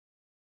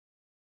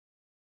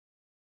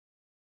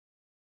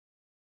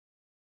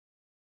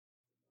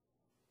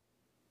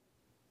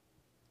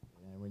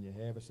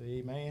Let's say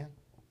amen.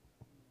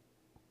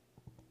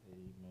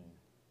 Amen.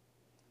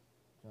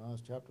 John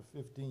chapter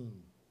 15.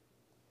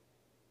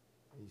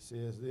 He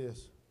says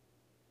this.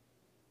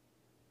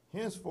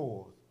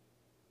 Henceforth,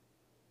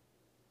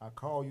 I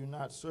call you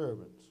not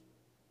servants,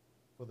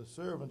 for the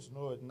servants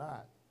knoweth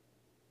not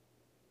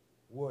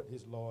what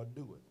his Lord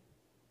doeth.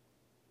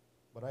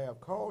 But I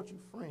have called you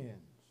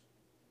friends,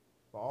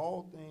 for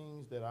all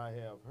things that I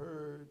have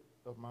heard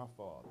of my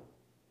Father,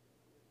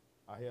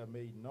 I have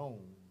made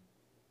known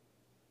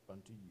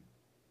unto you.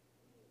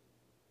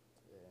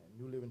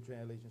 New Living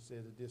Translation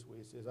says it this way.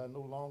 It says, I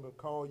no longer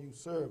call you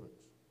servants,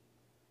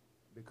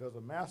 because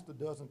a master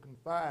doesn't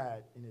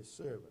confide in his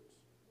servants.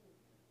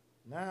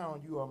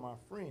 Now you are my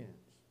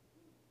friends,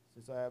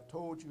 since I have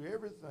told you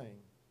everything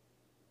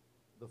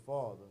the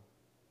Father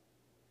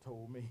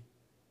told me.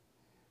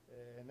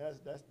 And that's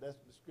the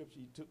scripture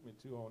he took me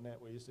to on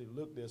that, where he said,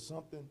 look, there's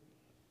something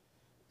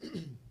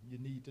you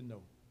need to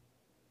know.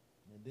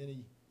 And then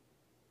he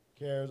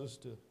carries us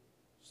to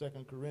 2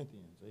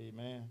 Corinthians.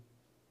 Amen.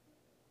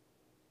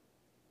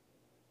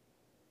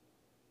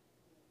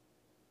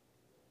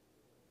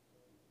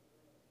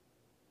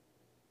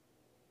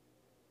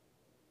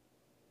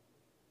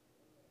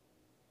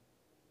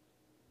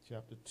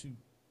 Chapter 2. And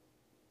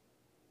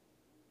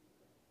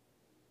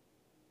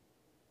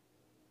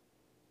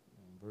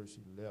verse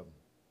 11.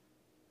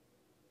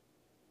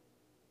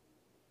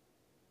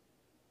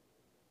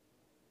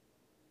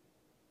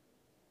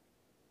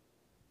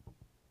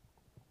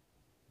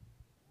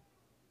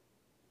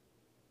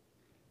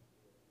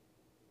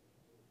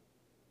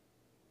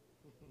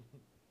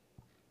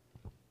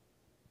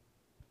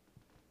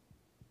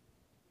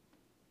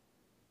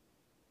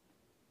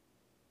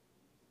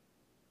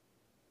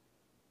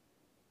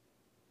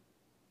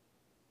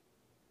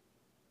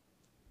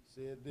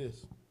 Said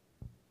this.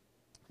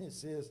 It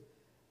says,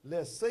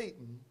 lest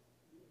Satan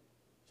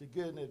should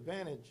get an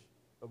advantage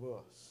of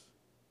us,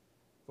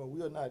 for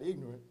we are not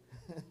ignorant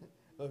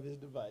of his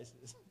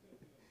devices.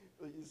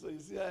 So you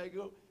see how it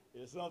goes?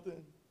 It's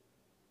something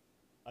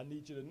I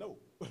need you to know.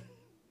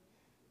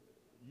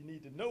 You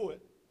need to know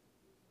it,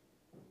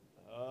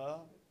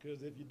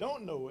 because if you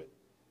don't know it,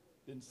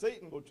 then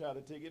Satan will try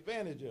to take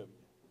advantage of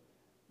you.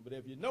 But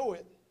if you know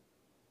it,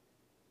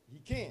 he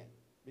can't,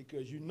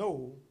 because you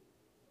know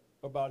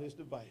about his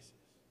devices.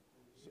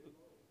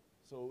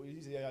 So he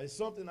said, it's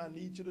something I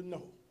need you to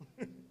know.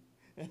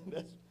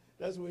 And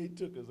that's where he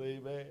took us,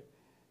 amen.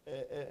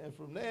 And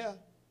from there,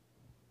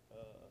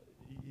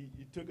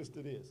 he took us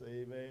to this,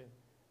 amen,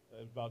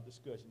 about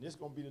discussion. This is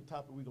going to be the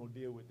topic we're going to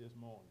deal with this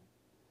morning.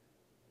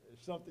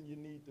 It's something you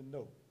need to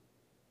know.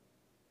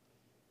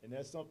 And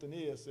that something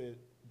is said,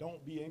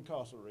 don't be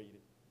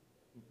incarcerated.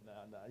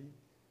 Now, he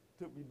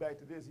took me back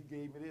to this. He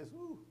gave me this,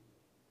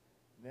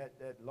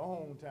 that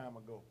long time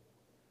ago.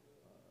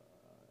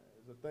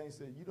 The thing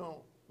said, you don't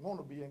want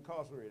to be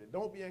incarcerated.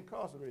 Don't be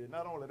incarcerated.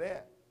 Not only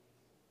that,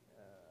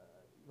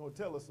 you're going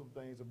to tell us some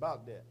things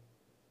about that.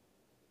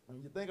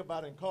 When you think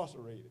about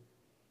incarcerated,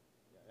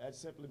 that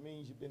simply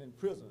means you've been in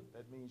prison.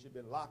 That means you've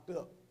been locked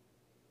up.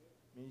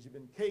 It means you've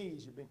been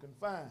caged, you've been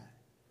confined.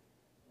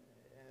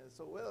 And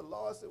so, the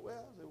Lord said,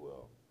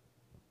 well,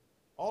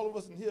 all of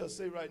us in here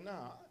say right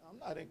now, I'm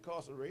not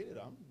incarcerated.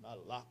 I'm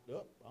not locked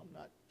up. I'm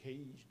not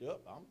caged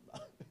up.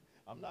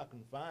 I'm not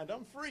confined.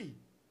 I'm free.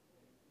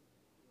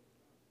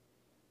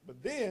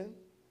 But then,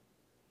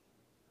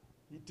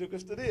 he took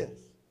us to this.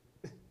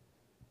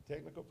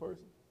 Technical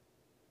person.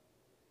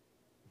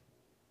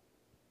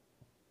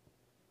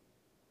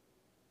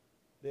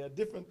 There are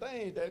different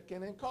things that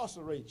can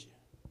incarcerate you.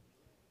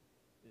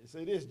 They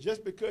say this,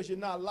 just because you're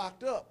not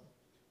locked up,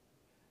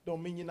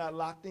 don't mean you're not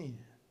locked in.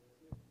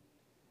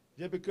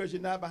 Just because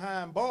you're not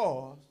behind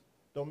bars,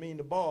 don't mean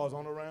the bars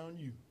aren't around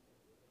you.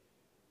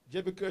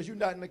 Just because you're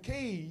not in a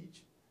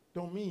cage,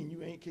 don't mean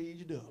you ain't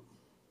caged up.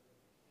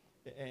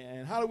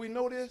 And how do we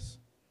know this?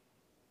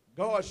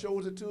 God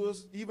shows it to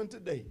us even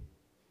today.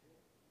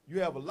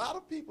 You have a lot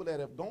of people that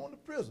have gone to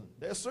prison.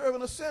 They're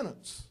serving a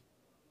sentence,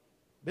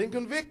 been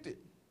convicted,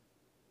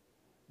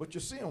 but you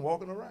see them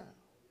walking around.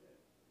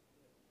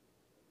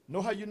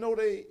 Know how you know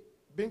they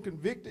been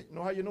convicted?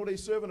 Know how you know they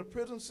serving a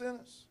prison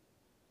sentence?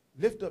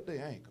 Lift up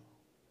their ankle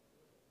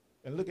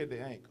and look at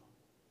their ankle.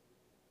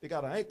 They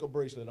got an ankle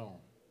bracelet on.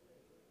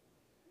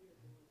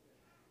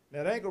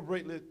 That ankle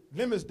bracelet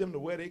limits them to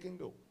where they can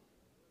go.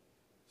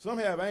 Some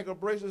have ankle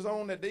bracelets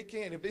on that they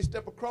can't. If they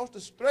step across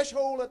the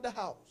threshold of the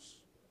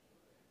house,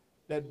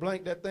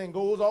 that thing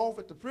goes off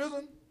at the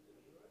prison,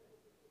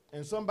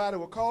 and somebody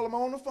will call them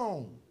on the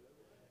phone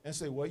and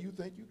say, where you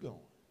think you're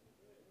going?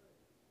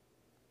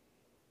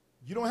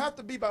 You don't have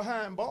to be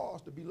behind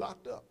bars to be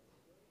locked up.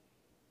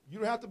 You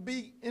don't have to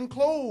be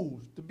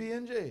enclosed to be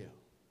in jail.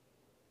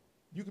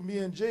 You can be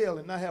in jail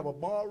and not have a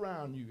bar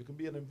around you. It can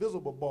be an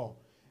invisible bar,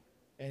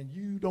 and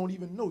you don't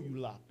even know you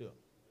locked up.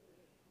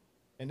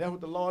 And that's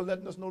what the Lord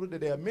letting us know today.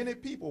 There are many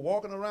people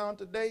walking around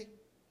today,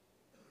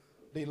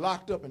 they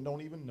locked up and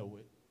don't even know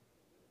it.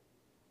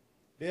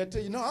 They'll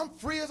tell you, no, I'm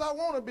free as I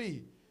want to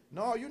be.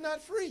 No, you're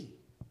not free.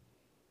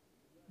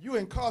 You're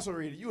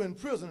incarcerated. You're in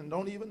prison and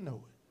don't even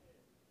know it.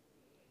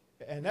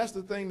 And that's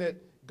the thing that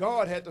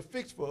God had to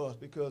fix for us,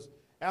 because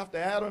after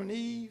Adam and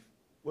Eve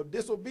were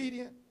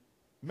disobedient,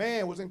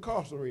 man was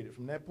incarcerated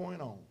from that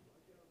point on.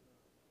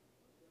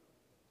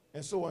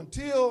 And so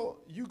until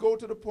you go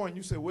to the point,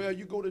 you say, well,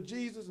 you go to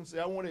Jesus and say,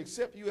 I want to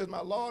accept you as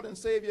my Lord and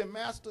Savior and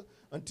Master.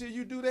 Until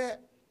you do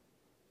that,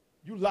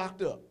 you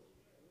locked up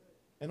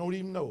and don't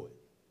even know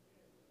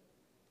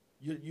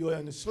it. You're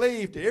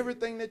enslaved to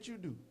everything that you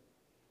do,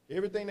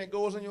 everything that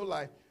goes in your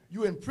life.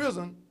 You're in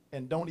prison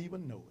and don't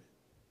even know it.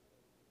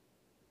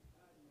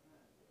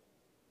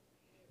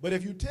 But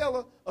if you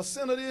tell a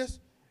sinner this,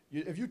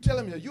 if you tell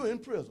him that you're in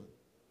prison,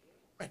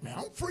 right, man,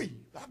 I'm free.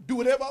 I do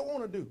whatever I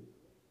want to do.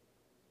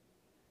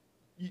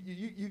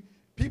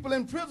 People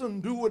in prison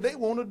do what they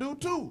want to do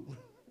too.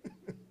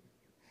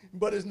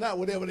 But it's not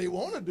whatever they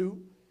want to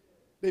do.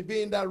 They're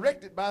being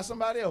directed by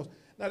somebody else.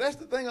 Now that's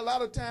the thing, a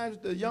lot of times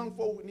the young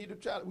folk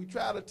we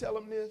try to tell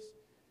them this.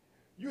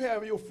 You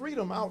have your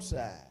freedom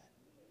outside,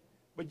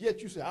 but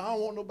yet you say, I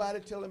don't want nobody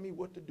telling me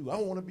what to do. I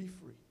want to be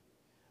free.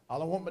 I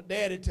don't want my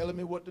daddy telling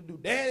me what to do.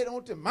 Daddy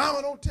don't tell,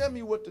 mama don't tell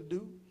me what to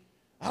do.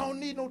 I don't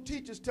need no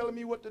teachers telling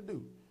me what to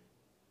do.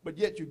 But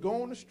yet you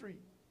go on the street,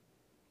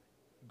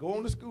 go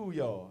on the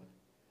schoolyard,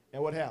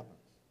 and what happens?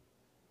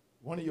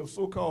 One of your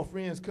so-called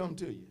friends come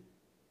to you.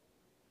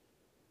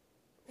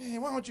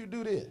 Man, why don't you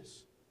do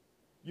this?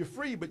 You're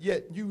free, but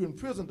yet you're in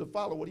prison to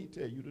follow what he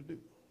tells you to do.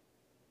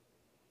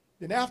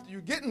 Then after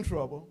you get in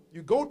trouble,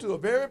 you go to a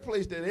very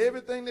place that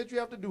everything that you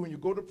have to do when you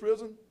go to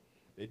prison,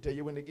 they tell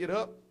you when to get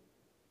up,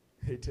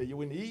 they tell you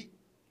when to eat,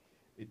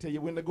 they tell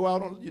you when to go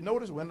out on, you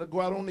notice, when to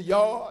go out on the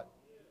yard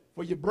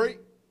for your break,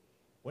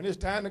 when it's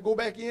time to go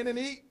back in and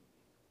eat,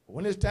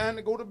 when it's time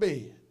to go to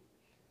bed.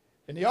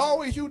 And they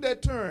always use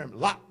that term,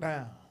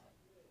 lockdown.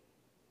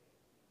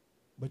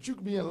 But you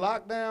can be in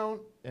lockdown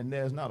and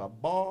there's not a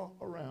bar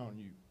around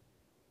you.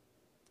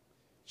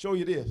 Show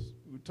you this.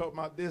 We were talking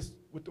about this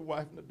with the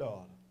wife and the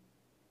daughter.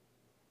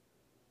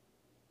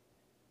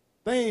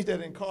 Things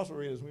that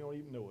incarcerate us, we don't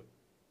even know it.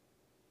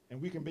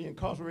 And we can be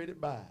incarcerated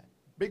by it.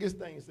 Biggest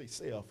thing is they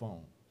cell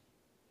phone.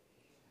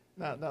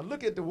 Now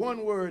look at the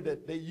one word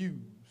that they use.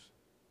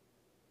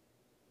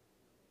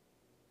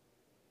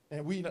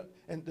 And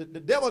the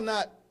devil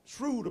not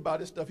shrewd about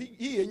this stuff.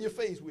 He in your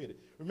face with it.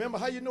 Remember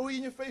how you know he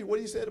in your face? What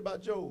he said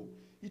about Job.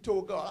 He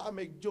told God, I'll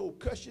make Job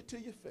cuss you to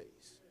your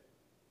face.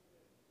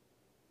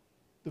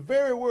 The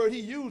very word he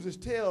uses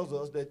tells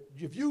us that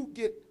if you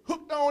get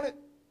hooked on it,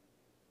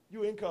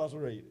 you're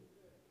incarcerated.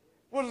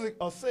 What is it?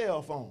 A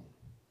cell phone.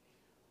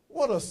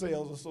 What are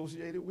cells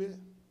associated with?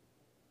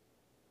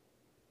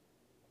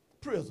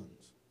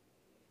 Prisons.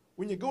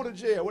 When you go to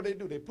jail, what they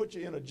do? They put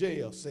you in a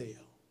jail cell.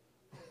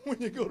 When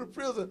you go to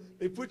prison,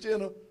 they put you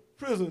in a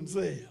prison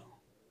cell.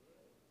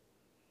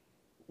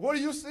 What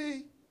do you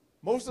see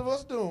most of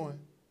us doing?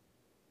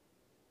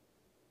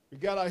 We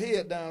got our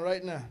head down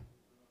right now.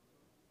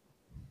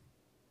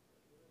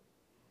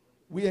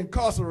 We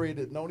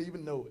incarcerated and don't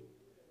even know it.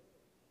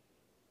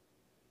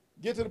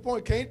 Get to the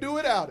point, can't do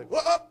without it.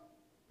 Well, up,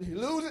 you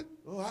lose it.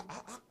 Oh,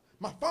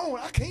 my phone,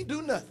 I can't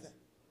do nothing.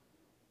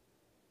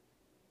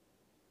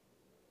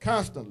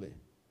 Constantly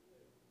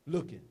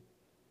looking.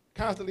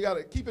 Constantly got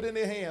to keep it in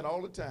their hand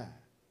all the time.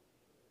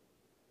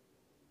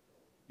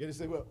 You to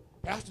say, well,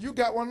 Pastor, you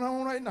got one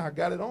on right now. I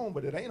got it on,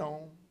 but it ain't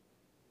on.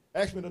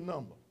 Ask me the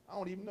number. I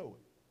don't even know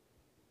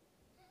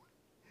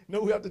it.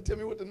 Know who have to tell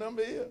me what the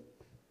number is?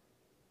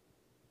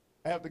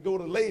 I have to go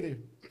to the lady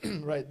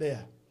right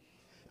there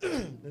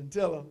and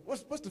tell her,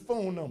 what's the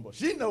phone number?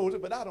 She knows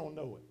it, but I don't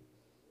know it.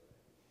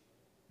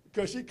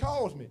 Because she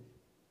calls me.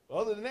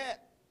 Other than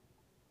that,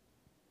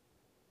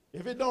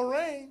 if it don't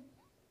ring,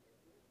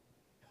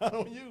 I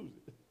don't use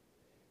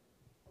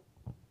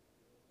it.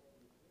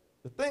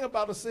 The thing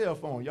about a cell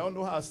phone, y'all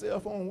know how a cell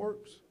phone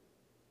works?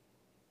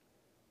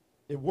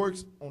 It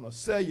works on a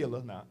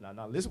cellular, now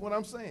listen to what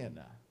I'm saying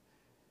now.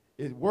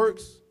 It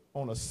works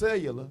on a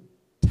cellular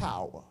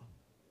tower.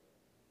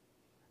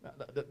 Now,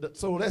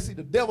 so let's see,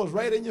 the devil's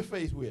right in your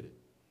face with it.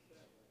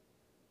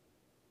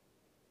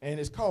 And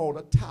it's called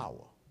a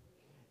tower.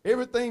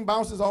 Everything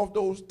bounces off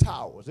those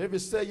towers. Every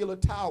cellular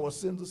tower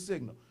sends a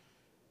signal.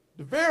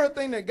 The very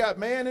thing that got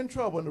man in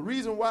trouble and the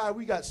reason why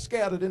we got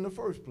scattered in the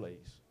first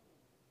place.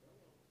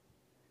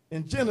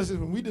 In Genesis,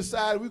 when we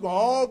decided we're going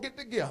to all get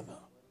together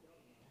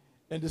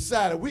and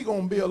decided we're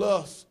going to build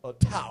us a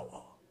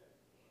tower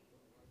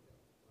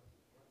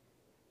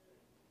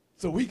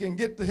so we can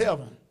get to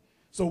heaven.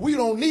 So we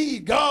don't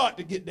need God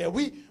to get there.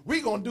 We're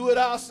going to do it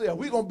ourselves.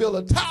 We're going to build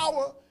a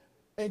tower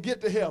and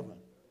get to heaven.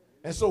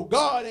 And so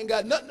God ain't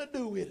got nothing to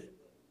do with it.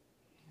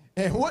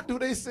 And what do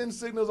they send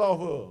signals off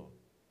of?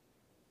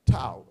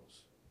 Towers.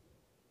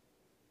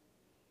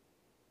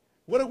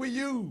 What do we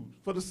use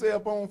for the cell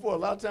phone for? A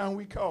lot of times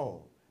we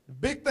call. The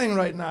big thing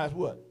right now is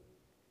what?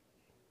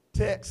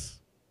 Text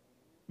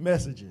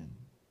messaging.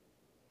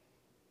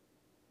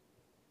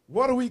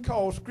 What do we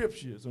call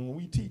scriptures? And when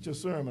we teach a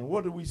sermon,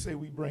 what do we say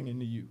we bringing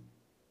to you?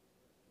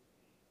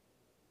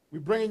 We're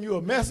bringing you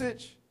a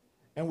message,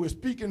 and we're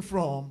speaking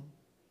from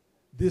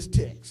this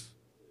text.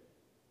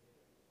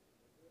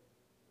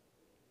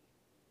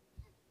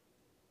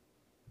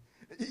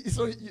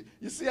 So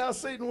you see how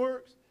Satan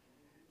works?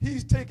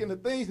 He's taking the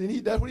things,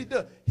 and that's what he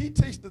does. He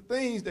takes the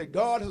things that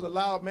God has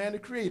allowed man to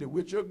create,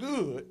 which are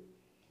good,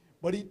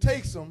 but he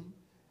takes them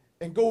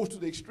and goes to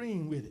the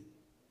extreme with it.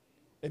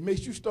 It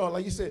makes you start,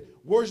 like you said,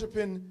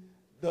 worshiping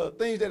the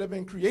things that have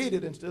been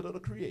created instead of the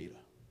creator.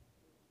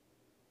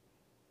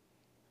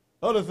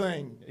 Other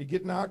thing,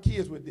 getting our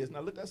kids with this. Now,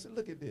 I said,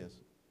 look at this.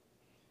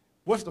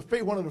 What's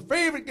one of the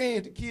favorite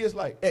games the kids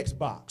like?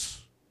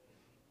 Xbox.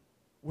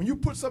 When you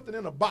put something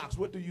in a box,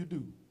 what do?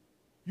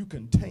 You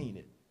contain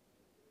it.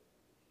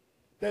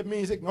 That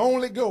means it can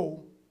only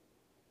go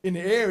in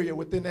the area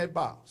within that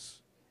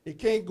box. It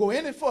can't go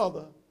any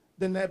further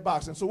than that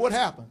box. And so what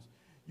happens?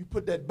 You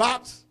put that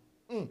box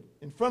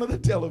in front of the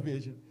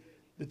television.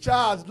 The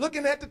child's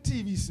looking at the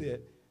TV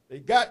set. They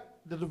got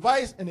the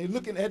device, and they're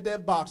looking at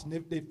that box, and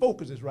their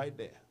focus is right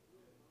there.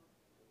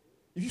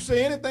 If you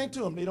say anything to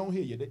them, they don't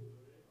hear you.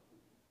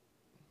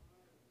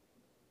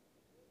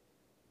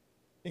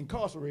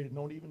 Incarcerated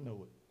don't even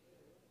know it.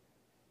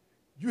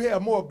 You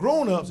have more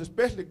grown-ups,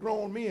 especially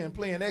grown men,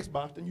 playing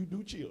Xbox than you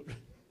do children.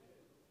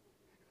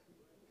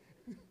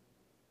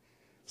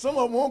 Some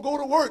of them won't go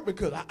to work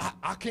because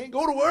I can't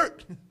go to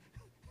work.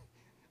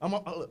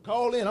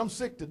 Call in, I'm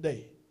sick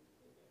today.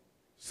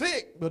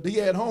 Sick, but they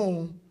at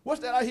home.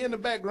 What's that I hear in the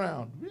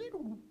background?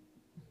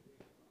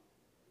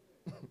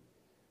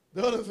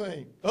 The other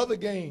thing, other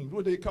games,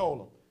 what do they call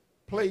them?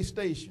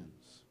 PlayStations.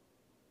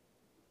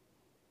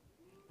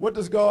 What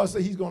does God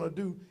say he's going to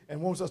do and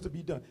wants us to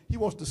be done? He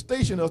wants to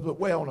station us, but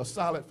where? On a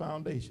solid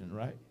foundation,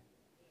 right?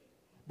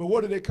 But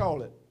what do they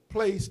call it?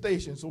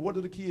 PlayStation. So what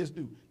do the kids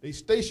do? They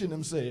station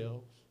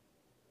themselves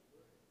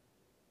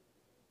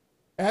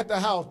at the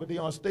house, but they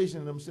aren't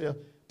stationing themselves.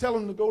 Tell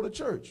them to go to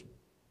church.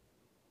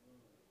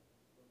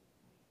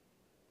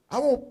 I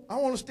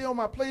want to stay on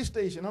my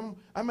PlayStation.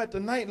 I'm at the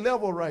 9th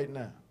level right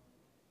now.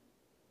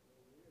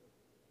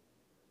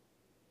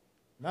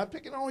 Not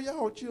picking on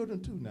y'all children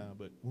too now,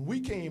 but when we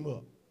came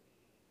up,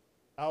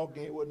 our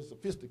game wasn't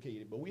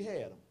sophisticated, but we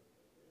had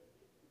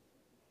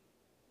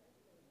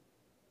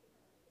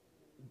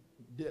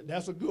them.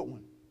 That's a good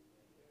one.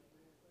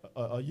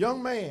 A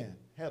young man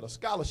had a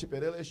scholarship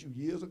at LSU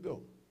years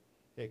ago.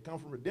 Had come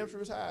from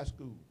Redemptorist High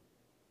School.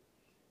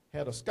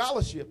 Had a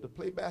scholarship to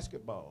play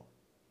basketball.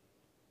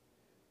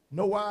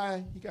 Know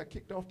why he got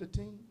kicked off the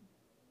team?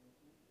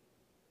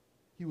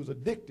 He was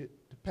addicted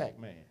to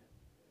Pac-Man.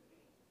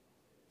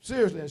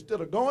 Seriously,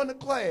 instead of going to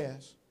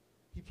class,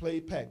 he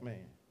played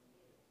Pac-Man.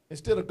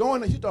 Instead of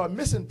going, he started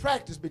missing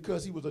practice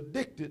because he was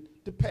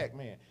addicted to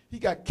Pac-Man. He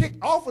got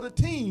kicked off of the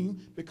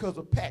team because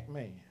of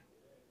Pac-Man.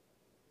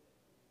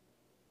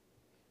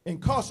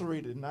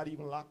 Incarcerated, not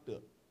even locked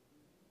up.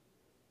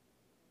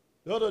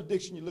 The other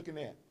addiction you're looking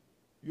at,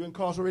 you're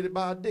incarcerated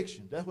by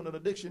addiction. That's what an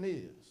addiction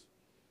is.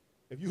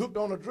 If you're hooked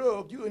on a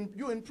drug, you're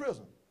in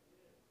prison.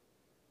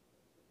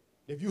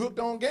 If you're hooked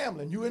on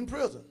gambling, you're in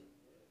prison.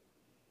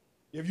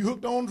 If you're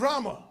hooked on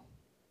drama,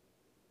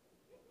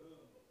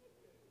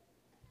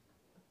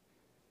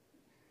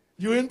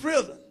 you're in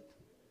prison.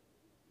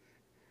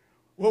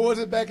 What was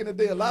it back in the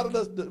day? A lot of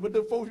us, what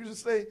the folks used to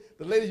say,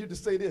 the ladies used to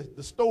say this,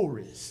 the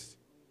stories.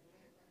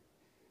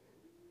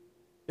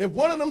 If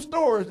one of them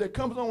stories that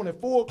comes on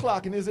at 4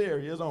 o'clock in this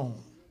area is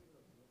on,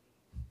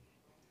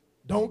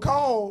 don't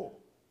call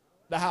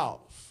the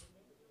house.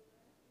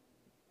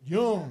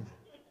 Young.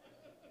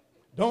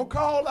 Don't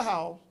call the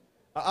house.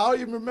 I'll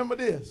even remember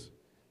this.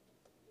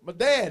 My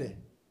daddy,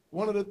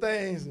 one of the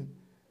things, and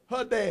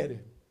her daddy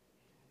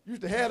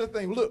used to have the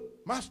thing, look,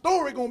 my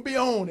story going to be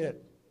on at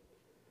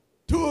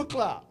 2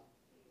 o'clock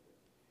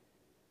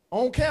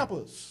on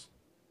campus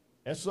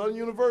at Southern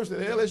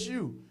University, at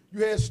LSU.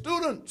 You had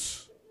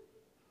students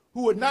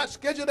who would not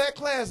schedule their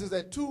classes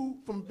at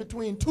from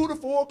between 2 to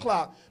 4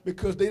 o'clock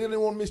because they didn't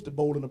want to miss the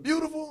Bold and the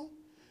Beautiful.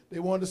 They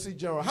wanted to see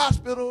General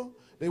Hospital.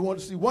 They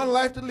wanted to see One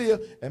Life to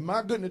Live. And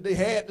my goodness, they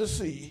had to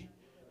see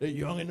The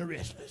Young and the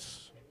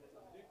Restless.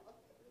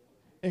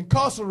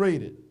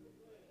 Incarcerated.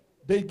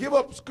 They give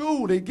up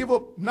school. They give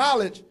up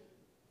knowledge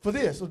for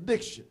this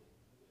addiction.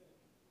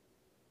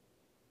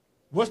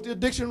 What's the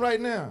addiction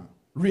right now?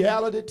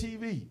 Reality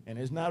TV, and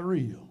it's not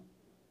real.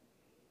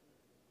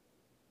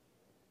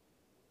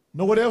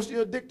 Know what else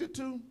you're addicted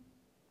to?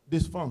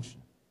 Dysfunction.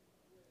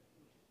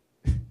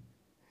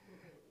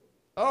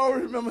 I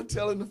always remember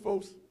telling the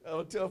folks, I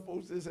would tell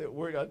folks this at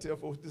work, I tell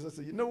folks this, I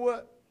said, you know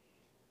what?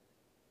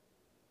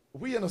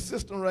 We in a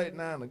system right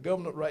now, in a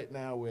government right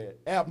now where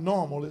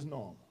abnormal is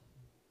normal.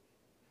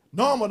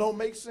 Normal don't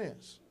make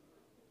sense.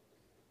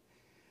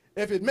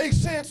 If it makes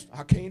sense,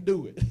 I can't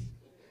do it.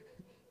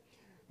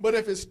 But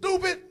if it's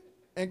stupid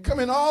and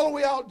coming all the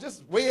way out,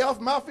 just way off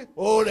my feet,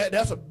 oh,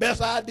 that's the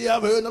best idea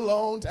I've heard in a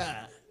long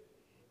time.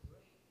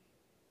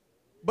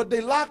 But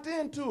they locked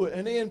into it,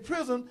 and they're in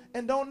prison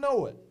and don't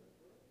know it.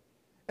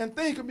 And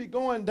things can be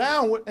going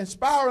downward and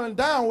spiraling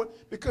downward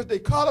because they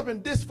caught up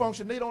in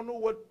dysfunction. They don't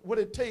know what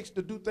it takes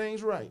to do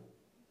things right.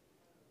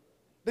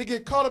 They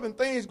get caught up in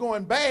things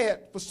going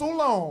bad for so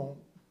long.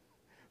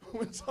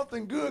 When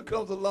something good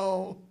comes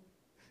along,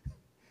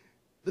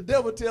 the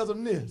devil tells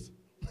them this.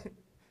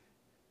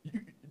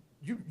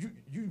 you're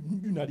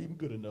not even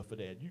good enough for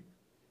that.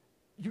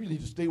 You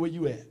need to stay where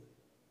you at.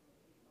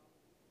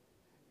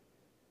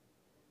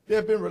 There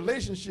have been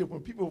relationships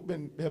when people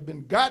have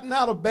been gotten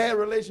out of bad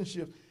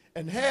relationships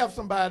and have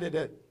somebody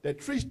that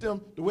treats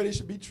them the way they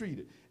should be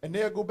treated. And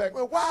they'll go back,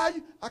 well, why are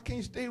you? I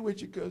can't stay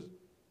with you because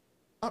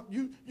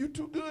you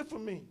too good for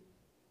me.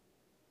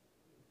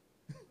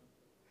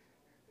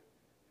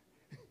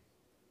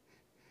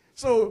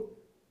 So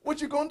what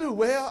you going to do?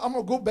 Well, I'm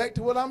going to go back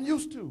to what I'm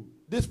used to,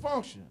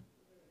 dysfunction.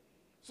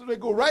 So they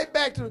go right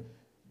back to,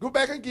 go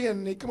back again,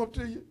 and they come up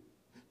to you.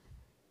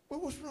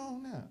 Well, what's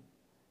wrong now?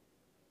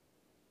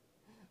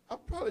 I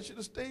probably should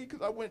have stayed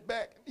because I went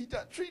back. He's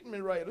not treating me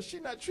right, or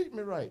she's not treating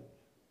me right.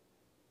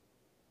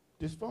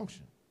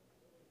 Dysfunction.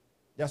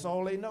 That's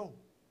all they know.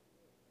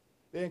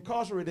 They're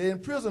incarcerated. They're in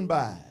prison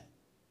by it.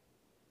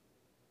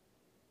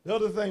 The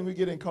other thing we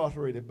get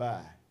incarcerated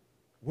by,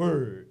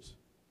 words.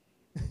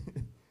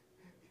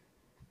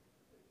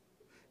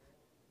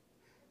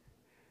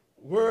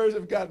 Words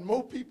have gotten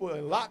more people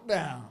in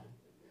lockdown,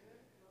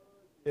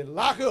 and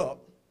locked up,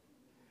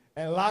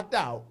 and locked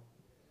out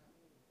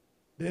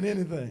than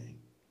anything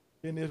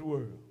in this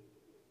world.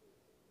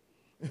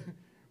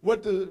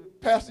 What the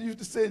pastor used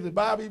to say, the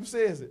Bible even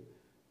says it,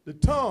 the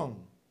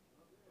tongue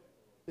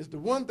is the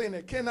one thing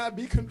that cannot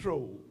be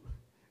controlled.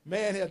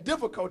 Man has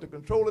difficulty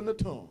controlling the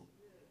tongue.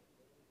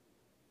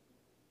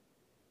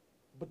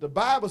 But the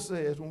Bible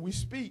says when we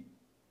speak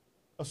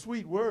a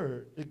sweet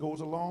word, it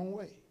goes a long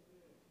way.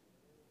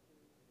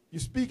 You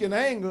speak in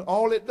anger,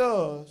 all it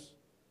does,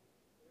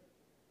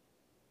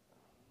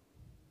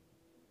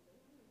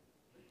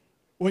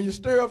 when you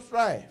stir up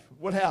strife,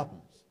 what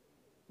happens?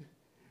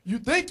 You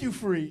think you're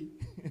free,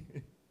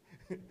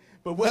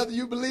 but whether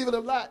you believe it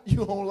or not,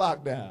 you're on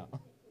lockdown.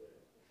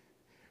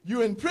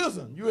 You're in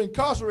prison. You're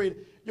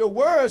incarcerated. Your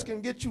words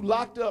can get you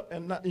locked up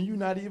and you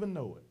not even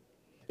know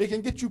it. It can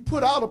get you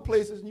put out of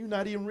places and you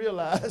not even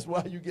realize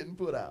why you're getting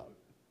put out.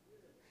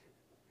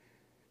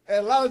 And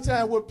a lot of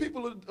times what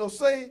people will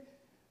say,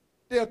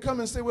 they'll come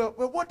and say, well,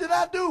 what did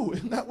I do?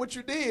 It's not what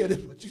you did,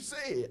 it's what you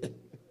said.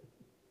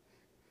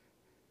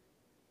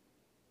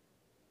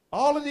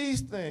 All of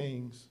these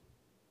things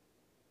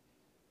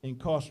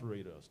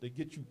incarcerate us. They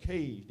get you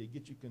caged. They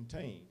get you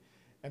contained.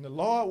 And the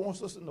Lord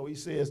wants us to know, he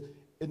says,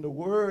 in the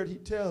word, he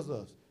tells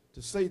us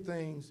to say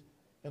things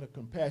in a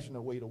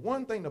compassionate way. The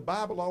one thing the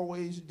Bible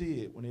always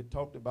did when it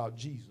talked about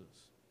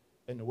Jesus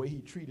and the way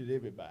he treated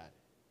everybody,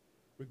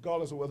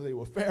 regardless of whether they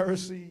were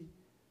Pharisee,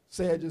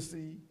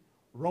 Sadducee,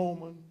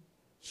 Roman,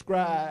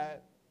 scribe,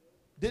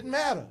 didn't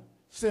matter,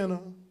 sinner.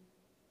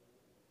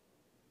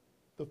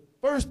 The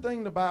first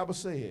thing the Bible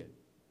said,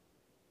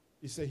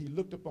 he said he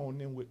looked upon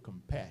them with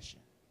compassion.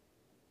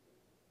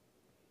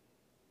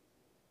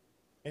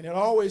 And it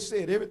always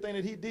said everything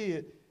that he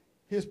did,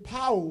 his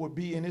power would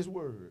be in his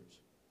words.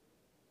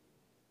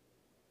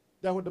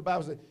 That's what the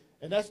Bible said.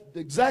 And that's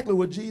exactly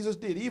what Jesus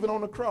did, even on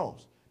the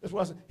cross. That's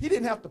why I said he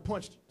didn't have to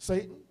punch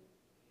Satan.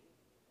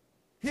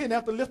 He didn't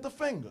have to lift a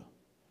finger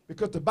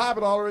because the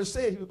Bible already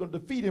said he was going to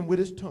defeat him with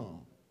his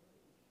tongue.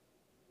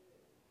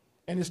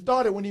 And it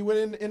started when he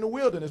went in the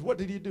wilderness. What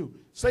did he do?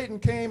 Satan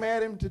came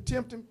at him to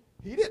tempt him.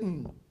 He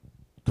didn't,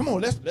 come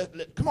on,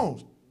 come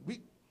on.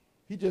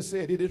 He just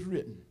said, it is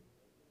written.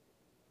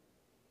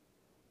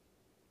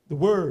 The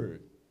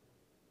word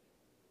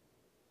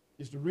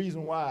is the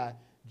reason why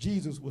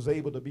Jesus was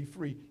able to be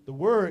free. The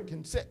word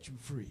can set you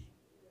free.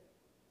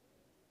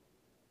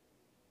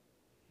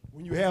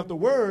 When you have the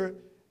word,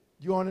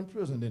 you aren't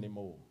imprisoned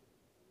anymore.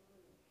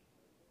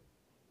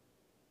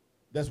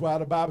 That's why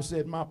the Bible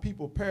said, my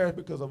people perish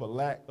because of a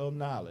lack of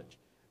knowledge.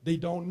 They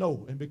don't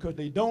know. And because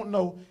they don't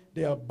know,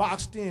 they're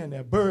boxed in,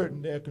 they're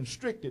burdened, they're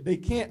constricted. They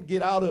can't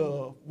get out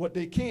of what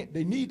they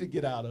need to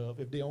get out of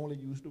if they only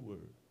use the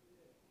word.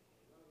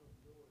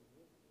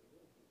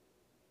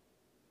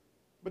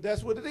 But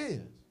that's what it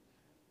is.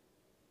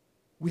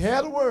 We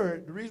have the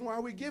word. The reason why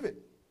we give it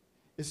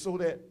is so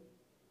that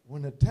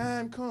when the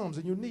time comes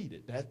and you need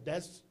it,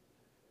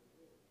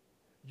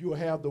 you'll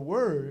have the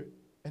word,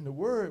 and the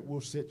word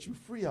will set you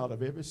free out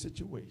of every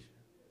situation.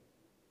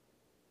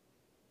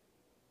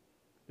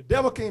 The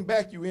devil can't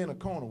back you in a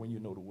corner when you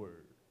know the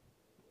word.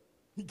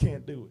 He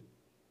can't do it.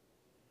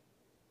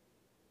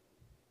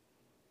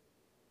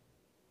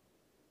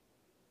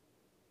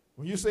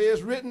 When you say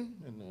it's written,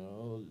 and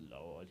oh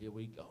Lord, here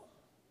we go.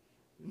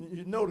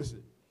 You notice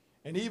it.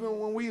 And even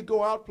when we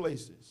go out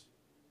places,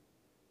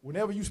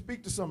 whenever you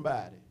speak to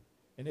somebody,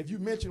 and if you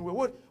mention,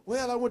 well,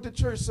 I went to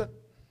church.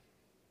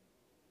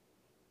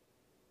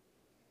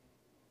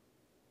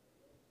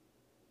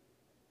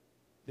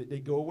 They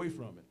go away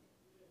from it.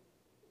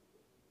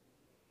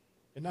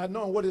 And not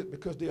knowing what it is,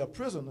 because they're a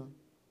prisoner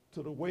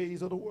to the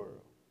ways of the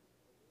world.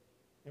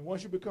 And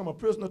once you become a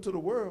prisoner to the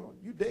world,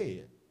 you're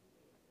dead.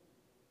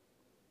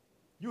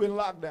 You're in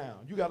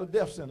lockdown. You got a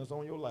death sentence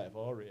on your life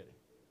already.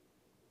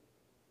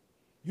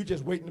 You're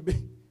just waiting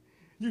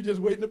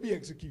to be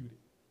executed.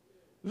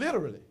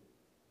 Literally.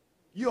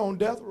 You're on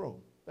death row.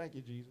 Thank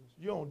you, Jesus.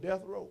 You're on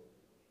death row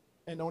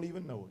and don't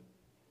even know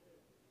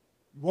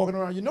it. You're walking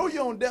around, you know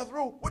you're on death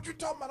row. What you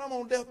talking about? I'm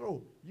on death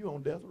row. You're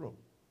on death row.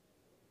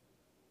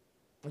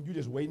 And you're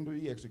just waiting to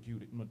be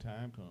executed when the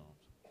time comes.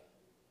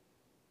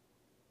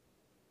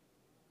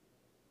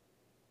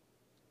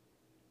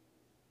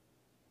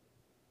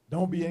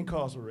 Don't be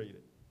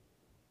incarcerated.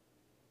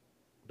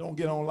 Don't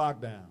get on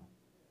lockdown.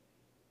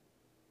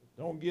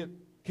 Don't get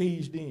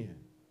caged in.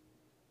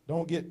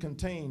 Don't get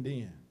contained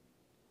in.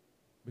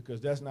 Because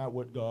that's not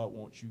what God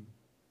wants you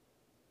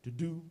to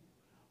do.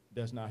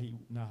 That's not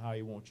how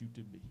he wants you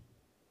to be.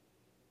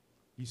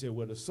 He said,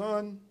 well, the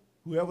Son,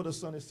 whoever the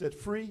Son is set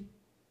free,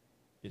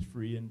 is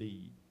free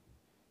indeed.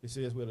 It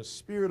says, where the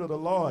Spirit of the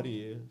Lord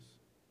is,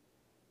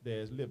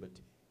 there's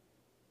liberty.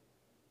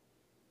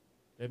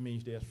 That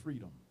means there's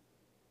freedom.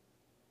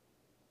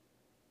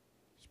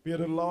 Spirit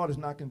of the Lord is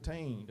not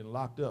contained and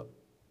locked up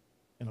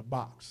in a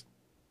box.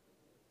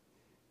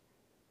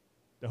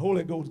 The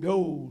Holy Ghost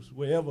goes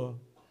wherever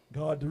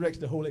God directs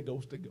the Holy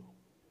Ghost to go.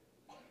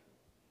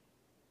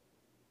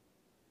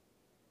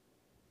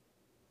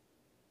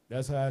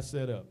 That's how it's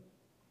set up.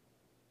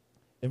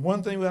 And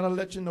one thing we got to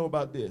let you know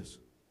about this,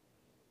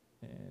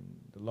 and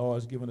the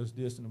Lord's given us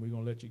this, and we're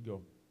going to let you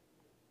go.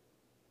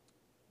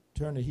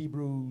 Turn to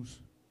Hebrews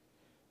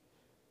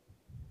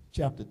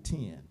chapter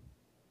 10.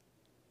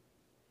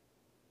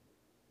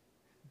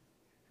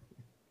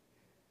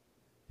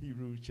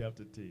 Hebrews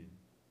chapter 10.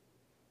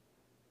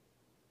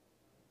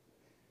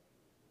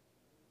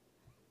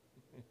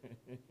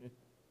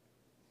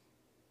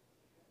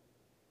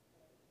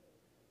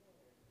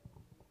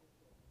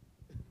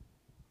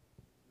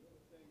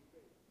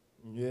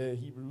 Yeah,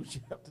 Hebrews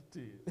chapter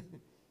 10.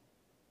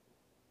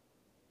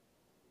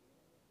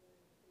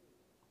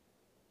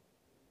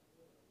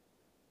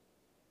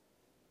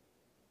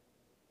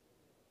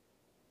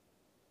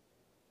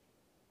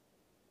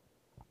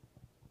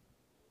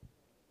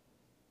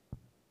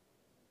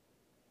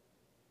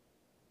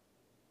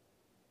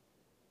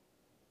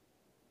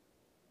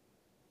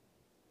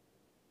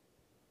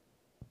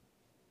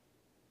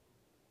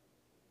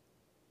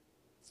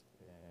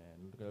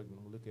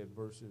 And look at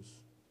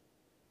verses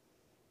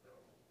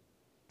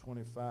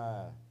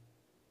 25.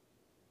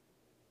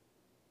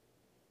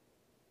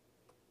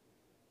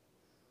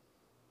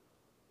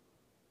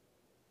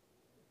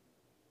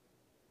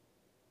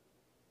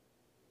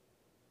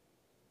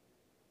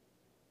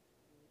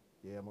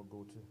 Yeah, I'm going to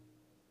go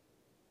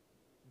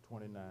to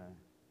 29.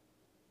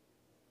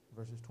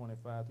 Verses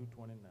 25 through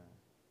 29.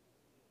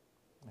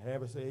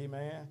 Have it say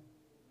amen.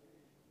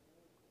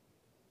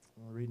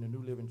 I'm reading the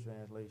New Living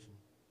Translation.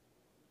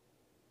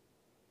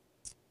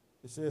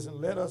 It says, and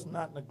let us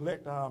not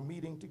neglect our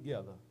meeting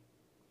together,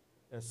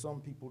 as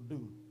some people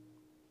do,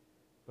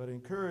 but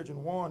encourage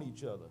and warn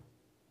each other,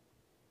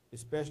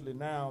 especially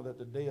now that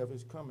the day of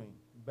his coming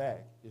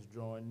back is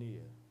drawing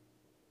near.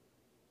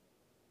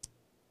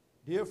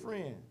 Dear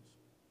friends,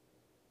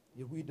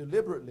 if we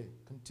deliberately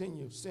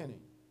continue sinning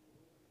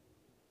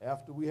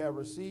after we have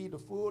received the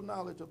full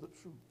knowledge of the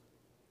truth,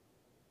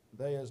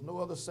 there is no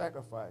other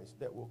sacrifice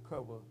that will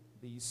cover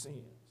these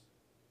sins.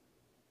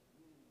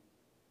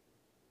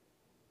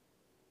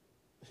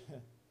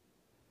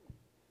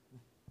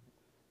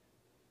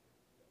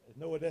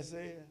 You know what that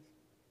says?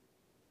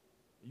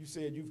 You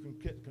said you've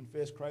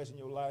confessed Christ in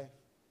your life,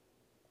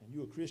 and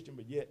you're a Christian,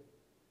 but yet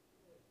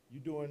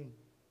you're doing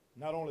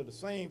not only the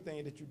same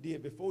thing that you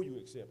did before you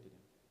accepted him,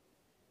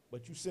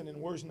 but you're sinning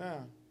worse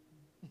now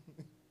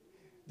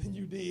than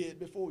you did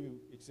before you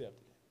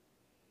accepted him.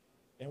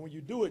 And when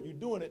you do it, you're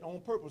doing it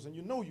on purpose, and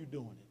you know you're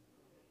doing it.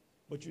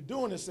 But you're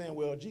doing it saying,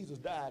 well, Jesus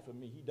died for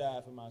me. He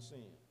died for my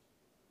sins.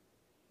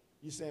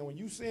 You're saying when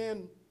you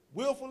sin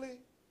willfully,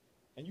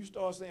 and you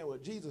start saying, well,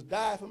 Jesus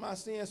died for my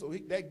sins, so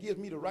that gives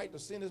me the right to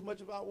sin as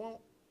much as I want.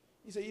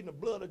 He said, even the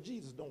blood of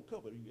Jesus don't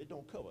cover you. It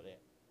don't cover that.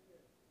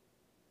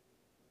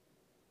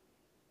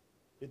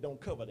 It don't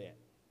cover that.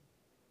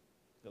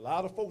 A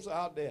lot of folks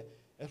out there,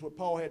 that's what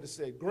Paul had to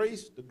say.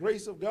 Grace, the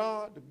grace of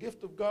God, the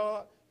gift of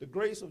God, the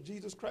grace of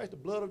Jesus Christ, the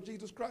blood of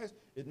Jesus Christ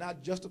is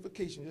not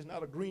justification. It's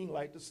not a green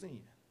light to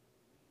sin.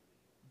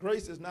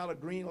 Grace is not a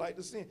green light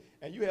to sin.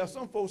 And you have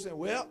some folks saying,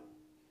 well,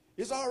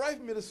 it's all right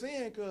for me to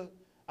sin because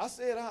I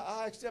said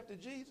I accepted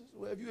Jesus.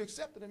 Well, if you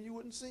accepted him, you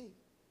wouldn't sin.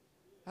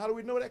 How do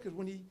we know that? Because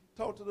when he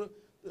talked to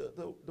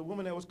the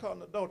woman that was caught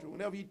in adultery,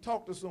 whenever he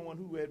talked to someone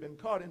who had been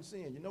caught in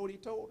sin, you know what he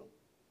told them?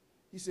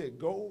 He said,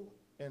 go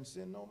and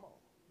sin no more.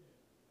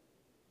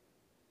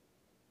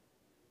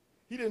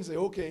 He didn't say,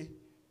 okay,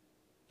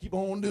 keep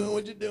on doing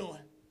what you're doing.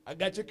 I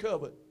got you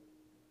covered.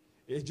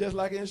 It's just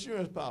like an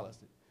insurance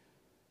policy.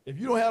 If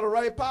you don't have the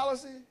right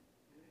policy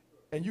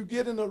and you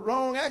get in the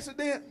wrong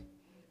accident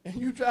and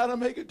you try to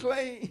make a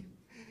claim,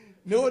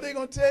 you know what they're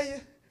going to tell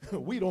you?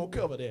 We don't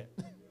cover that.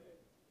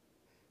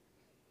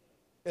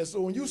 And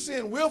so when you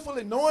sin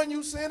willfully, knowing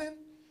you sinning,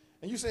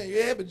 and you saying,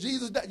 yeah, but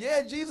Jesus died.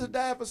 Yeah, Jesus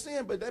died for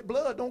sin, but that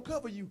blood don't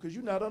cover you because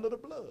you're not under the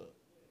blood.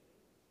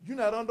 You're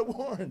not under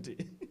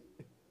warranty.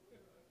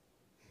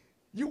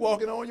 You're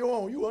walking on your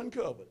own. You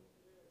uncovered.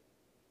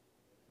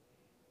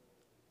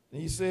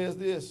 And he says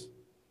this.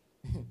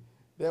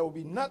 there will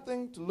be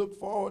nothing to look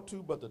forward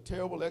to but the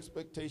terrible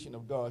expectation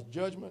of God's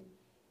judgment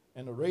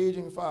and the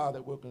raging fire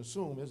that will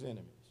consume his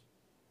enemies.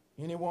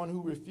 Anyone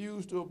who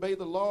refused to obey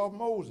the law of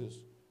Moses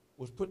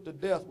was put to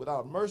death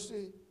without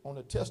mercy on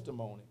the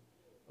testimony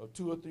of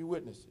 2 or 3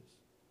 witnesses.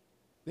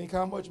 Think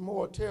how much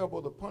more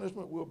terrible the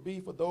punishment will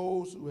be for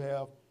those who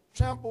have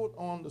trampled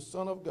on the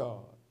Son of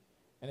God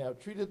and have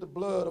treated the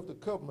blood of the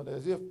covenant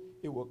as if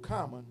it were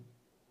common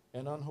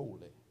and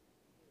unholy.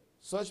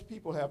 Such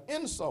people have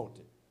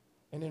insulted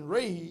and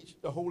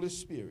enraged the Holy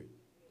Spirit,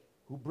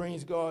 who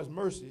brings God's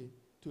mercy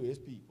to his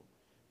people.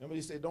 Remember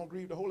he said, don't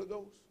grieve the Holy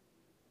Ghost?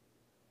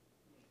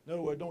 In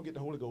other words, don't get the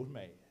Holy Ghost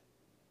mad.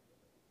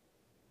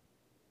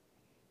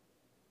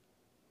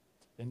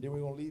 And then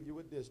we're going to leave you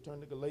with this. Turn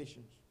to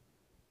Galatians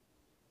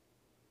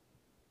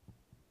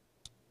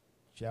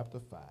chapter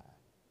 5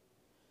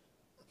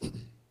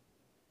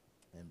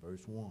 and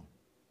verse 1.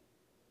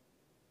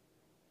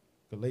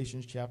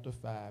 Galatians chapter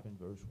 5 and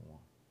verse 1.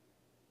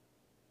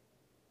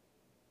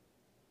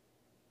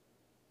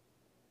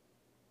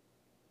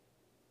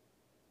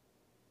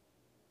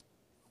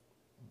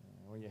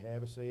 And when you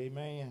have it, say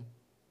amen.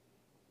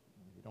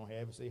 If you don't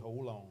have it, say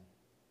hold on.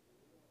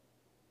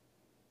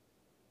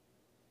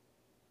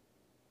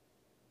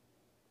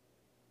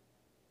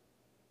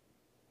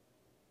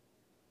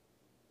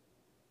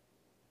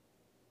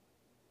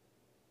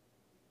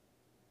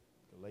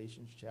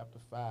 Galatians chapter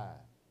 5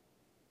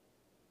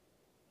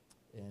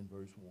 and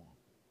verse 1.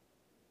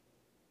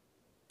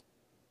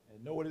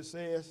 And know what it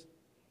says?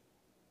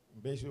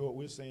 Basically what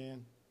we're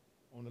saying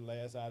on the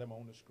last item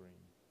on the screen.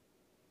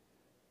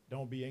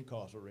 Don't be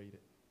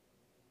incarcerated.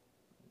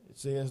 It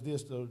says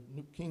this, the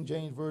New King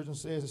James Version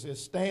says, it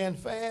says, stand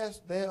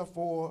fast,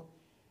 therefore,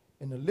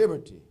 in the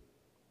liberty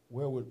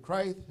wherewith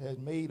Christ has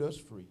made us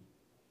free,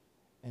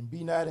 and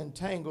be not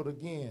entangled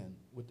again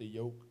with the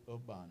yoke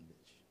of bondage.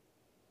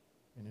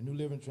 And the New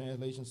Living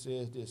Translation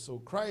says this, so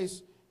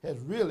Christ has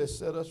really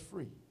set us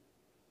free.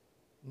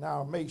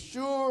 Now make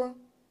sure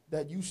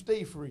that you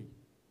stay free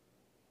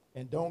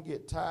and don't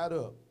get tied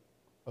up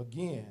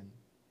again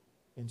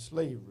in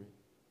slavery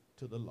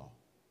to the law.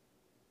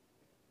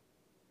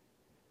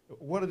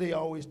 What do they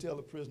always tell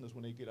the prisoners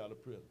when they get out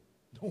of prison?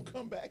 Don't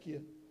come back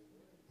here.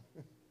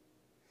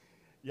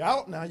 You're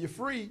out now, you're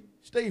free,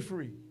 stay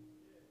free.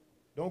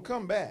 Don't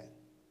come back.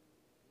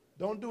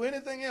 Don't do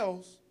anything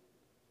else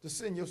to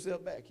send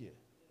yourself back here.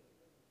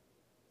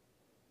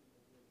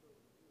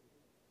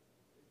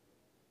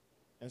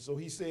 And so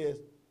he says,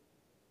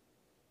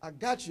 I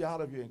got you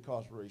out of your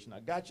incarceration.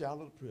 I got you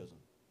out of the prison.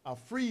 I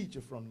freed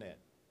you from that.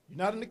 You're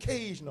not in the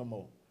cage no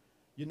more.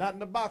 You're not in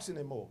the box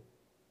anymore.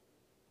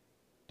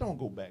 Don't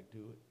go back to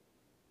it.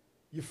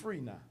 You're free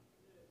now.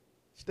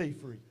 Stay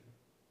free.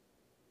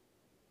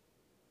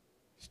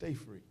 Stay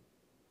free.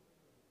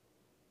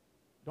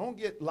 Don't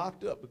get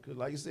locked up because,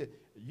 like I said,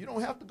 you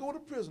don't have to go to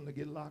prison to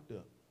get locked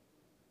up.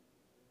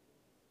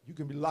 You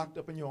can be locked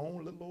up in your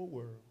own little old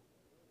world.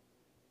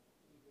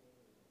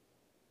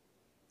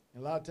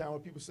 And a lot of times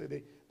when people say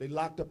they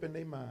locked up in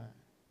their mind.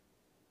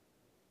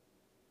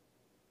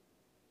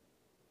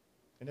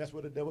 And that's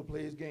where the devil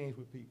plays games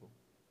with people.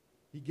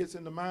 He gets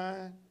in the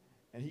mind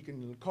and he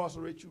can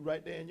incarcerate you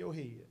right there in your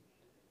head.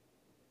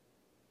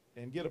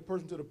 And get a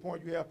person to the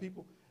point you have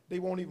people, they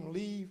won't even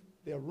leave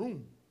their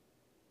room.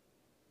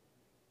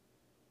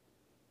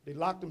 They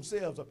lock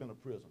themselves up in a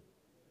prison.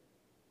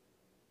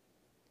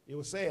 It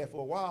was sad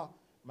for a while.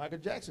 Michael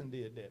Jackson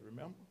did that,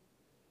 remember?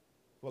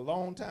 For a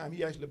long time,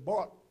 he actually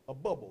bought a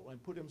bubble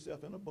and put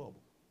himself in a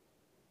bubble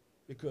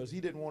because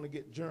he didn't want to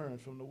get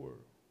germs from the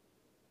world.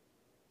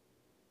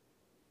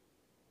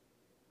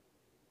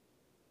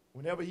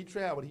 Whenever he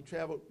traveled,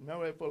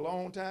 remember for a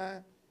long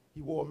time,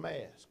 he wore a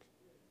mask.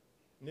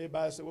 And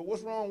everybody said, well,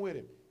 what's wrong with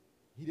him?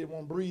 He didn't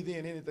want to breathe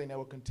in anything that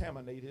would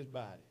contaminate his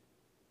body.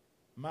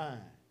 Mind,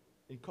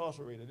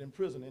 incarcerated, in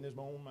prison in his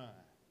own mind.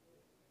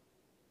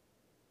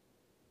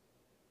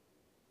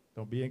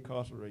 Don't be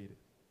incarcerated.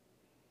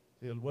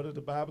 What does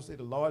the Bible say?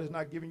 The Lord is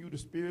not giving you the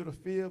spirit of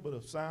fear, but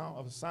of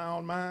a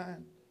sound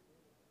mind,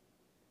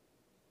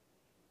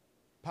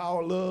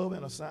 power, love,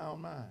 and a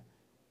sound mind.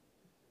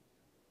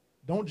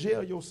 Don't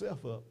jail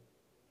yourself up.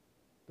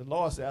 The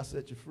Lord said, I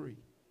set you free.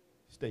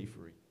 Stay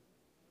free.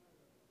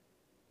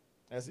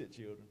 That's it,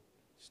 children.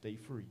 Stay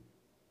free.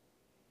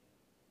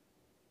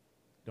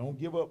 Don't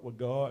give up what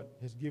God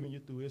has given you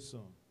through his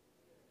son.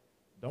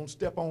 Don't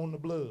step on the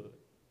blood.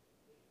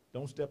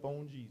 Don't step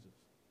on Jesus.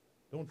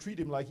 Don't treat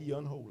him like he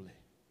unholy.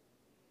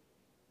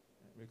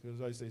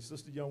 Because I say,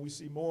 Sister Young, we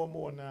see more and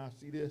more now.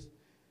 See this?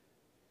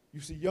 You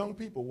see young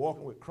people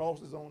walking with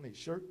crosses on their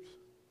shirts,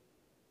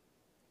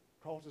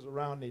 crosses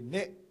around their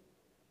neck,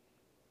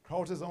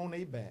 crosses on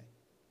their back,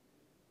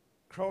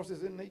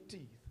 crosses in their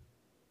teeth,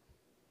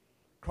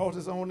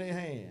 crosses on their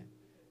hand,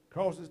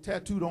 crosses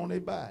tattooed on their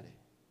body.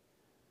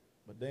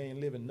 But they ain't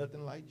living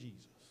nothing like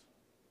Jesus.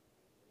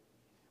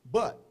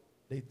 But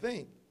they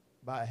think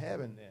by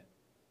having that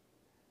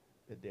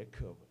they're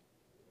covered,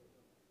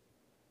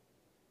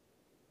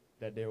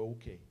 that they're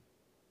okay.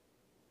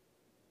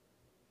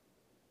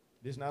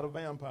 This is not a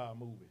vampire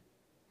movie.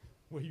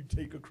 where you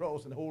take a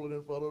cross and hold it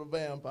in front of the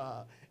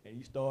vampire and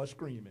he starts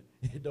screaming.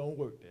 It don't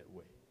work that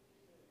way.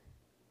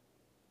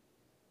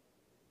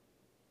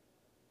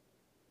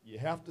 You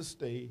have to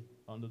stay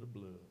under the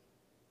blood.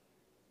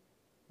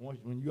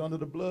 When you're under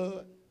the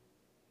blood,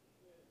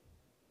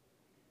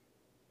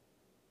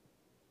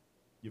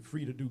 you're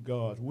free to do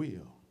God's will.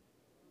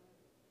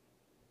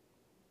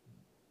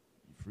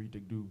 You're free to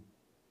do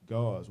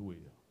God's will.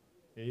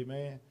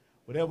 Amen.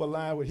 Whatever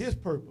aligns with his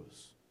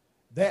purpose,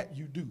 that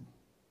you do.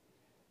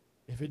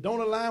 If it don't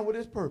align with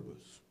his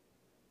purpose,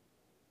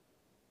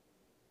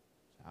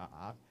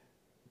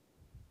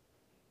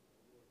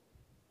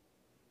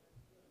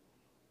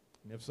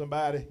 and if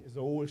somebody, it's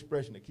an old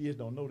expression, the kids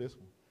don't know this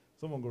one.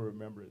 Someone going to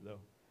remember it, though.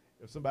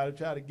 If somebody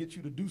try to get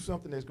you to do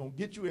something that's going to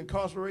get you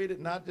incarcerated,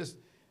 not just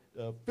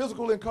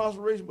physical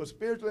incarceration, but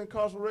spiritual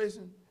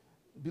incarceration,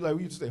 be like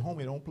we used to say,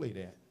 homie, don't play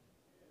that.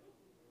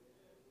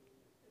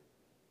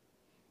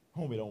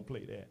 Homie, don't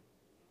play that.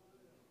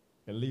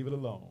 And leave it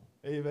alone.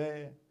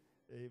 Amen.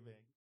 Amen.